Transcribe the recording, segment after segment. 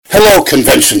Hello,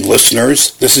 convention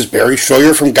listeners. This is Barry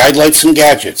Schroyer from Guidelights and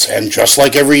Gadgets, and just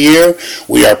like every year,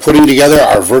 we are putting together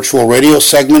our virtual radio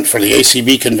segment for the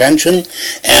ACB convention,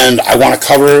 and I want to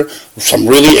cover some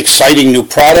really exciting new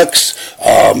products,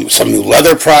 some new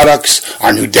leather products,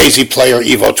 our new Daisy Player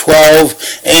Evo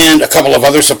 12, and a couple of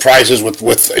other surprises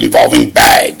with involving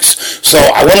bags. So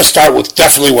I want to start with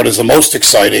definitely what is the most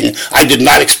exciting. I did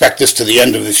not expect this to the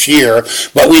end of this year,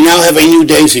 but we now have a new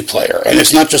Daisy Player, and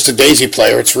it's not just a Daisy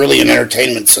Player, it's really an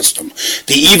entertainment system.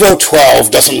 The Evo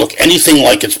 12 doesn't look anything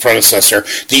like its predecessor,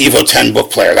 the Evo 10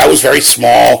 book player. That was very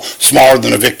small, smaller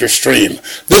than a Victor Stream.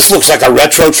 This looks like a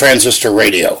retro transistor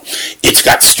radio. It's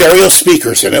got stereo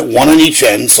speakers in it, one on each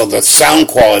end, so the sound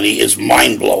quality is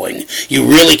mind-blowing. You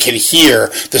really can hear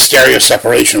the stereo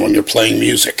separation when you're playing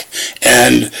music.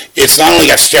 And it's not only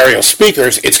got stereo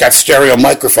speakers, it's got stereo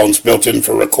microphones built in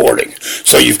for recording.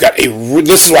 So you've got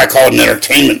this is why I call it an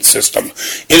entertainment system.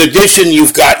 In addition,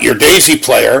 you've got your Daisy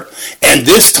Player, and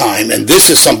this time, and this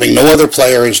is something no other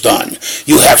player has done,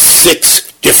 you have 6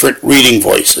 different reading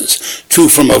voices. 2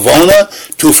 from Avona,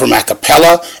 2 from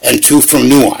Acapella, and 2 from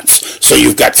Nuance. So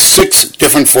you've got 6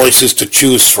 different voices to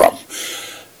choose from.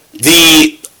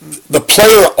 The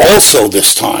player also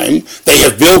this time, they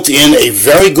have built in a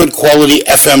very good quality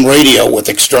FM radio with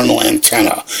external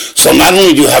antenna. So not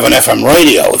only do you have an FM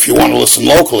radio if you want to listen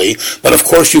locally, but of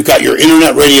course you've got your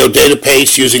internet radio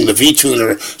database using the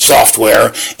vTuner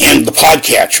software and the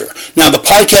Podcatcher. Now the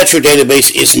Podcatcher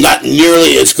database is not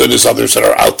nearly as good as others that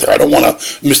are out there. I don't want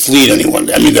to mislead anyone.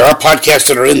 I mean, there are podcasts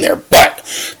that are in there, but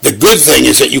the good thing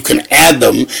is that you can add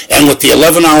them, and with the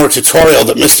 11-hour tutorial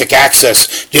that Mystic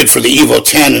Access did for the Evo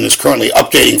 10 and is currently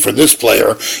updating for this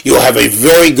player, you'll have a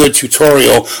very good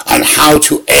tutorial on how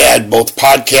to add both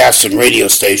podcasts and radio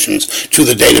stations to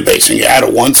the database, and you add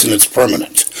it once and it's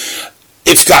permanent.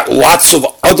 It's got lots of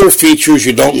other features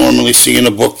you don't normally see in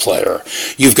a book player.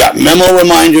 You've got memo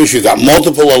reminders, you've got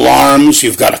multiple alarms,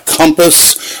 you've got a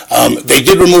compass. They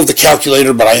did remove the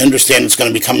calculator, but I understand it's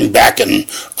going to be coming back in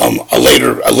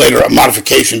a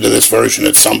modification to this version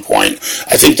at some point.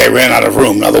 I think they ran out of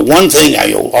room. Now, the one thing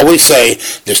I always say,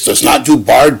 this does not do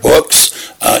barred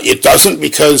books. It doesn't,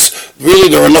 because really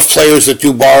there are enough players that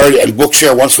do Bard, and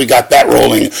Bookshare, once we got that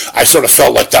rolling, I sort of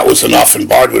felt like that was enough, and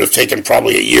Bard would have taken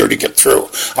probably a year to get through.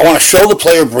 I want to show the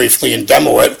player briefly and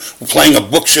demo it. We're playing a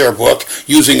Bookshare book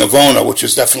using Avona, which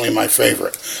is definitely my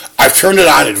favorite. I've turned it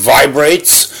on. It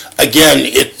vibrates. Again,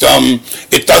 it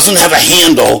doesn't have a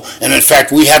handle, and in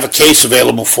fact, we have a case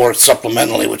available for it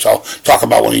supplementally, which I'll talk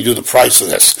about when you do the price of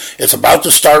this. It's about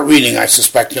to start reading, I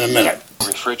suspect, in a minute.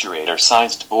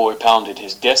 Refrigerator-sized boy pounded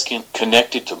his desk and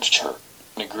connected to Bookshare.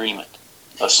 An agreement.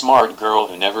 A smart girl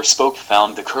who never spoke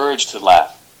found the courage to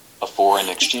laugh. A foreign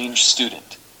exchange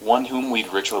student, one whom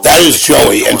we'd ritually... That is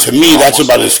Joey, and to me, that's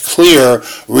about as clear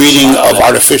reading of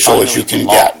artificial as you can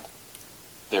get.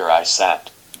 There I sat,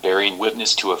 bearing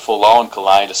witness to a full-on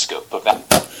kaleidoscope of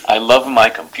that. I love my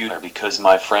computer because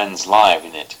my friends live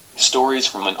in it. Stories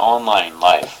from an online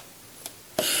life.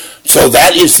 So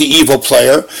that is the Evo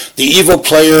Player. The Evo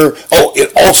Player,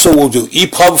 it also will do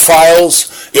EPUB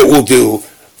files. It will do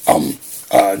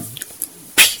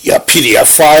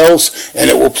PDF files, and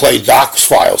it will play docs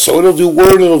files. So it'll do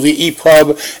Word, it'll do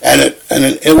EPUB, and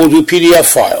it will do PDF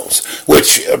files,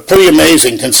 which are pretty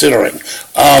amazing considering.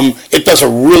 It does a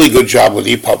really good job with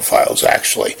EPUB files,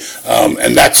 actually,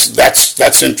 and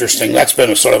that's interesting. That's been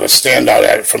a sort of a standout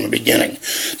at it from the beginning.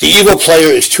 The Evo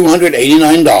Player is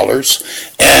 $289,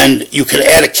 and you can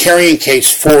add a carrying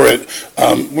case for it.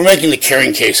 We're making the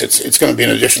carrying case. It's going to be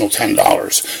an additional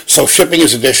 $10. So shipping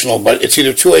is additional, but it's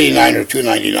either $289 or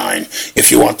 $299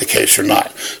 if you want the case or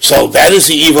not. So that is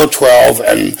the Evo 12,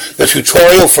 and the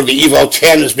tutorial for the Evo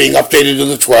 10 is being updated to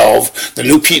the 12. The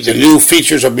new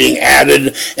features are being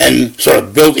added and sort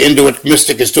of built into it.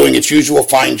 Mystic is doing its usual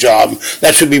fine job.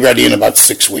 That should be ready in about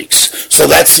 6 weeks. So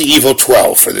that's the Evo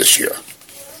 12 for this year.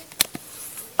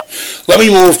 Let me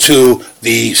move to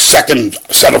the second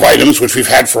set of items, which we've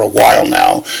had for a while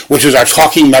now, which is our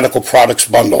Talking Medical Products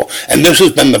bundle. And this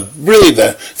has been really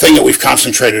the thing that we've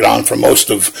concentrated on for most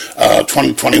of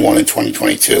 2021 and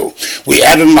 2022. We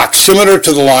added an oximeter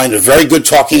to the line, a very good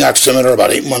talking oximeter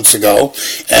about 8 months ago,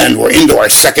 and we're into our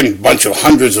second bunch of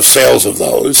hundreds of sales of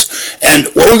those. And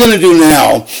what we're going to do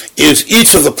now is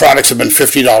each of the products have been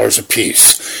 $50 a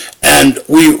piece. And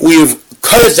we've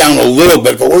cut it down a little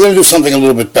bit, but we're going to do something a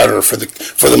little bit better for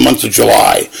the month of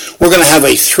July. We're going to have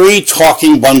a 3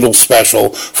 talking bundle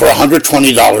special for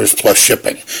 $120 plus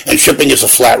shipping. And shipping is a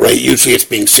flat rate. Usually it's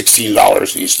being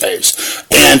 $16 these days.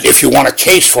 And if you want a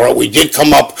case for it, we did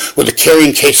come up with a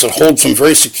carrying case that holds them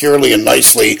very securely and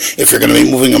nicely if you're going to be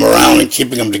moving them around and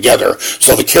keeping them together.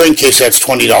 So the carrying case adds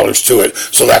 $20 to it,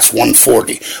 so that's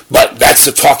 $140. But that's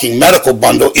the talking medical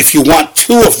bundle. If you want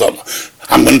 2 of them,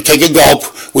 I'm going to take a gulp.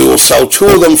 We will sell 2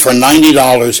 of them for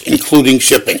 $90, including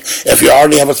shipping. If you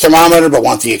already have a thermometer but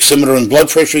want the oximeter and blood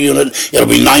pressure unit, it'll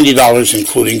be $90,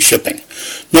 including shipping.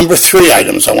 Number 3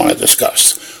 items I want to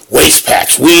discuss. Waist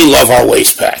packs. We love our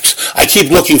waist packs. I keep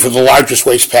looking for the largest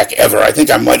waist pack ever. I think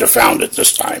I might have found it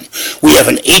this time. We have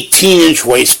an 18-inch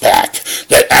waist pack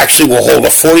that actually will hold a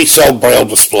 40-cell braille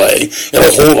display.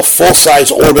 It'll hold a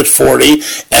full-size Orbit 40,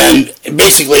 and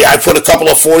basically I put a couple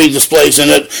of 40 displays in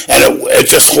it, and it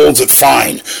just holds it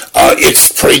fine.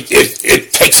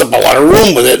 It takes up a lot of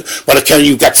room with it, but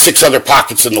you've got 6 other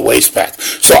pockets in the waist pack.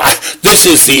 So this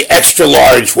is the extra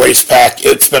large waist pack.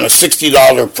 It's been a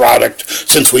 $60 product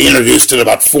since we introduced it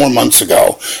about 4 months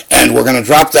ago, and we're going to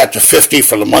drop that to $50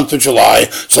 for the month of July,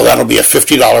 so that'll be a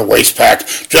 $50 waist pack.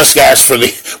 Just ask for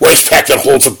the waist pack that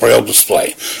holds a braille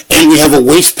display. And we have a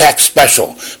waist pack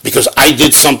special, because I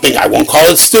did something, I won't call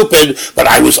it stupid, but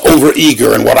I was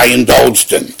over-eager in what I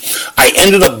indulged in. I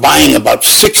ended up buying about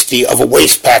 60 of a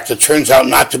waist pack that turns out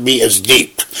not to be as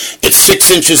deep. It's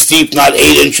 6 inches deep, not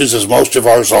 8 inches as most of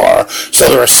ours are, so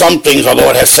there are some things,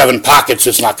 although it has 7 pockets,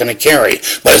 it's not going to carry,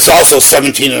 but it's also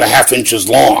 17 and a half inches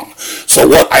long. So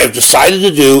what I have decided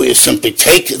to do is simply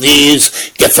take these,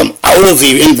 get them out of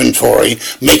the inventory,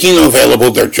 making them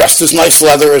available. They're just as nice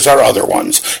leather as our other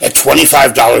ones at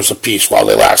 $25 a piece while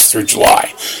they last through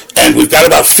July. And we've got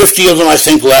about 50 of them, I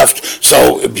think, left.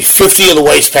 So it'd be 50 of the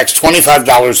waist packs,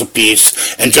 $25 a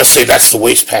piece, and just say that's the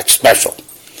waist pack special.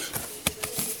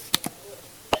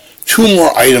 2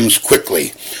 more items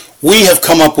quickly. We have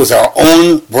come up with our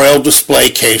own braille display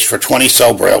case for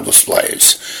 20-cell braille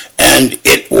displays. And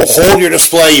it will hold your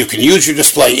display. You can use your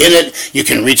display in it. You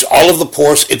can reach all of the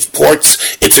ports.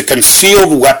 It's a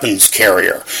concealed weapons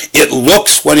carrier. It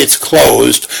looks, when it's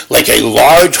closed, like a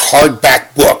large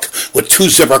hardback book with 2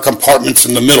 zipper compartments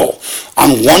in the middle.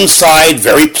 On one side,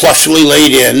 very plushly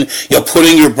laid in, you'll put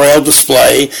in your braille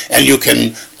display, and you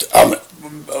can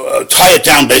tie it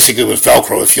down basically with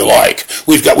Velcro if you like.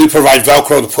 We provide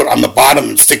Velcro to put on the bottom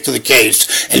and stick to the case,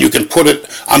 and you can put it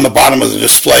on the bottom of the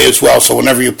display as well, so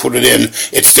whenever you put it in,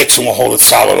 it sticks and will hold it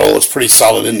solid. Oh, it's pretty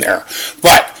solid in there.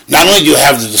 But not only do you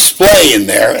have the display in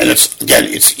there, and it's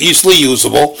easily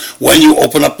usable when you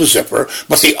open up the zipper,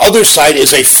 but the other side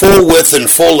is a full width and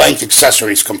full length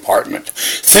accessories compartment.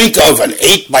 Think of an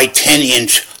 8 by 10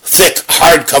 inch thick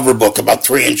hardcover book, about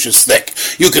 3 inches thick.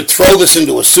 You could throw this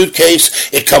into a suitcase.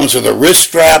 It comes with a wrist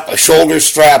strap, a shoulder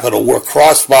strap. It'll work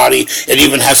crossbody. It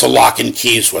even has a lock and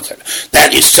keys with it.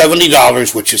 That is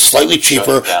 $70, which is slightly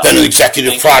cheaper than an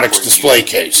Executive Products display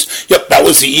case. Yep, that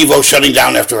was the Evo shutting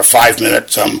down after a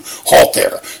 5-minute halt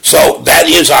there. So that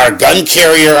is our gun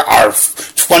carrier, our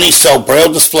 20-cell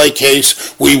braille display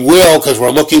case. We will, because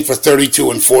we're looking for 32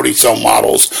 and 40-cell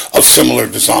models of similar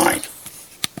design.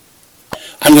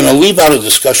 I'm going to leave out a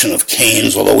discussion of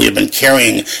canes, although we have been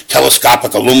carrying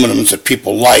telescopic aluminums that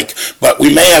people like, but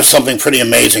we may have something pretty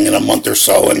amazing in a month or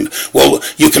so. And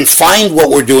you can find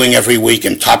what we're doing every week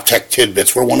in Top Tech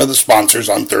Tidbits. We're one of the sponsors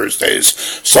on Thursdays.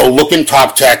 So look in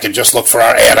Top Tech and just look for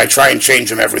our ad. I try and change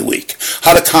them every week.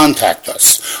 How to contact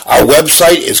us. Our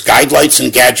website is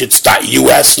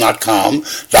guidelightsandgadgets.us, not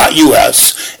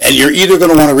 .com.us, and you're either going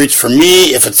to want to reach for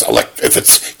me if it's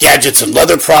gadgets and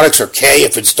leather products, or Kay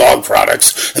if it's dog products.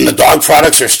 And the dog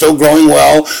products are still growing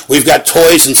well. We've got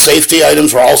toys and safety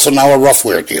items. We're also now a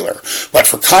roughwear dealer. But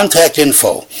for contact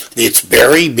info, it's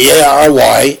Barry,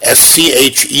 Barry,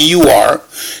 Scheur.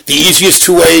 The easiest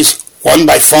 2 ways, one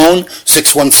by phone,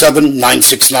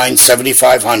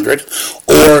 617-969-7500,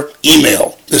 or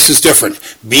email. This is different.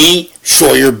 Scheur,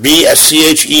 Scheur,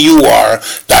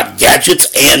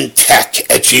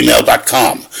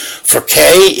 .gadgetsandtech@gmail.com. For K,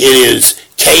 it is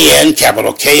KN,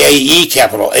 capital KAE,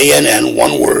 capital ANN,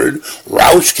 one word,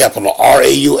 Rausch, capital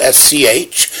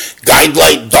RAUSCH.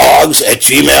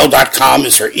 GuidelightDogs@gmail.com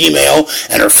is her email,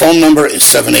 and her phone number is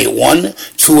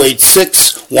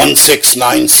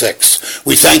 781-286-1696.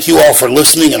 We thank you all for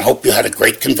listening and hope you had a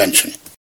great convention.